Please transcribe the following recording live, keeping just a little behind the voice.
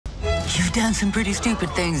You've done some pretty stupid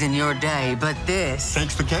things in your day, but this...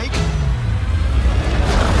 Thanks for cake?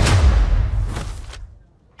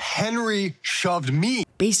 Henry shoved me.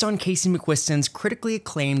 Based on Casey McQuiston's critically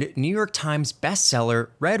acclaimed New York Times bestseller,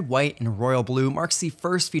 Red, White, and Royal Blue marks the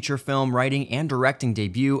first feature film writing and directing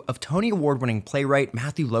debut of Tony Award-winning playwright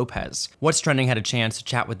Matthew Lopez. What's Trending had a chance to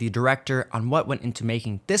chat with the director on what went into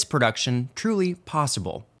making this production truly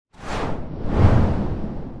possible.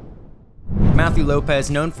 Matthew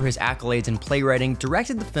Lopez, known for his accolades in playwriting,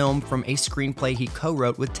 directed the film from a screenplay he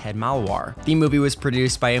co-wrote with Ted Malawar. The movie was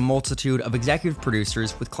produced by a multitude of executive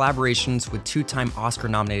producers with collaborations with two-time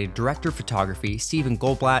Oscar-nominated director of photography Stephen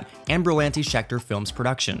Goldblatt and Berlanti Schechter Films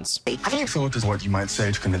Productions. How do you feel is what you might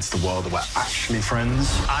say to convince the world that we're actually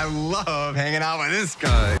friends? I love hanging out with this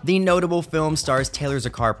guy. The notable film stars Taylor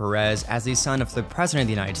Zakhar Perez as the son of the President of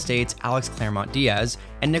the United States, Alex Claremont Diaz,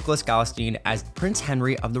 and Nicholas Galitzine as Prince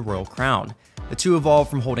Henry of the Royal Crown. The two evolved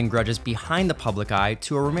from holding grudges behind the public eye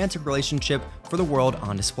to a romantic relationship for the world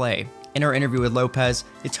on display. In our interview with Lopez,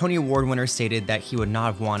 the Tony Award winner stated that he would not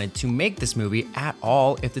have wanted to make this movie at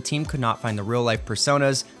all if the team could not find the real-life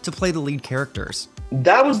personas to play the lead characters.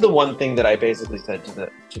 That was the one thing that I basically said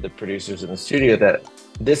to the producers in the studio, that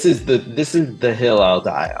this is the hill I'll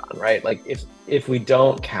die on, right? Like if we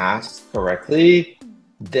don't cast correctly,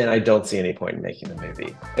 then I don't see any point in making the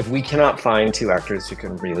movie. If we cannot find two actors who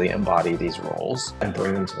can really embody these roles and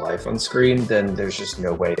bring them to life on screen, then there's just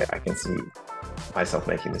no way that I can see myself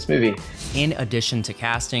making this movie. In addition to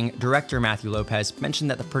casting, director Matthew Lopez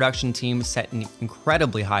mentioned that the production team set an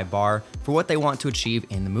incredibly high bar for what they want to achieve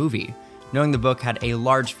in the movie. Knowing the book had a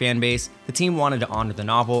large fan base, the team wanted to honor the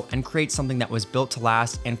novel and create something that was built to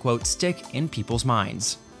last and, quote, stick in people's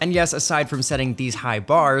minds. And yes, aside from setting these high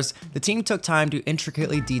bars, the team took time to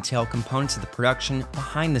intricately detail components of the production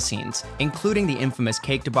behind the scenes, including the infamous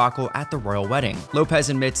cake debacle at the royal wedding. Lopez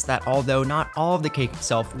admits that although not all of the cake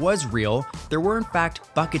itself was real, there were in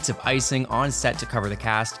fact buckets of icing on set to cover the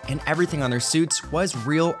cast, and everything on their suits was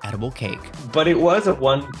real edible cake. But it was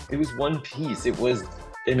one piece. It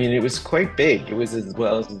was quite big. It was as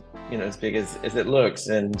big as it looks,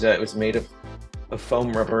 and it was made of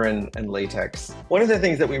foam rubber and latex. One of the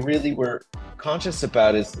things that we really were conscious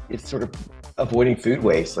about is sort of avoiding food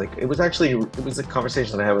waste. Like it was a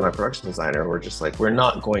conversation that I had with our production designer. We're just like, we're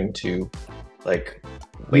not going to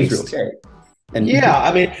waste cake. And yeah,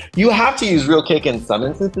 I mean, you have to use real cake in some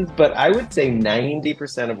instances, but I would say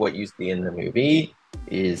 90% of what you see in the movie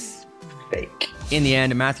is fake. In the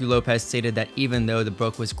end, Matthew Lopez stated that even though the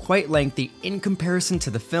book was quite lengthy in comparison to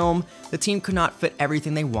the film, the team could not fit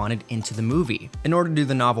everything they wanted into the movie. In order to do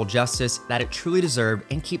the novel justice that it truly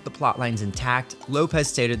deserved and keep the plot lines intact, Lopez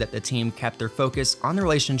stated that the team kept their focus on the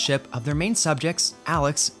relationship of their main subjects,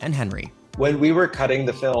 Alex and Henry. When we were cutting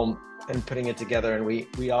the film and putting it together, and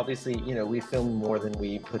we obviously, we filmed more than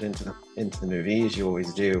we put into the movie, as you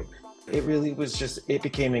always do. It really was it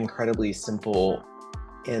became incredibly simple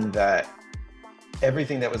in that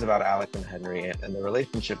everything that was about Alex and Henry and the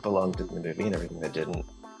relationship belonged in the movie, and everything that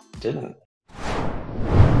didn't.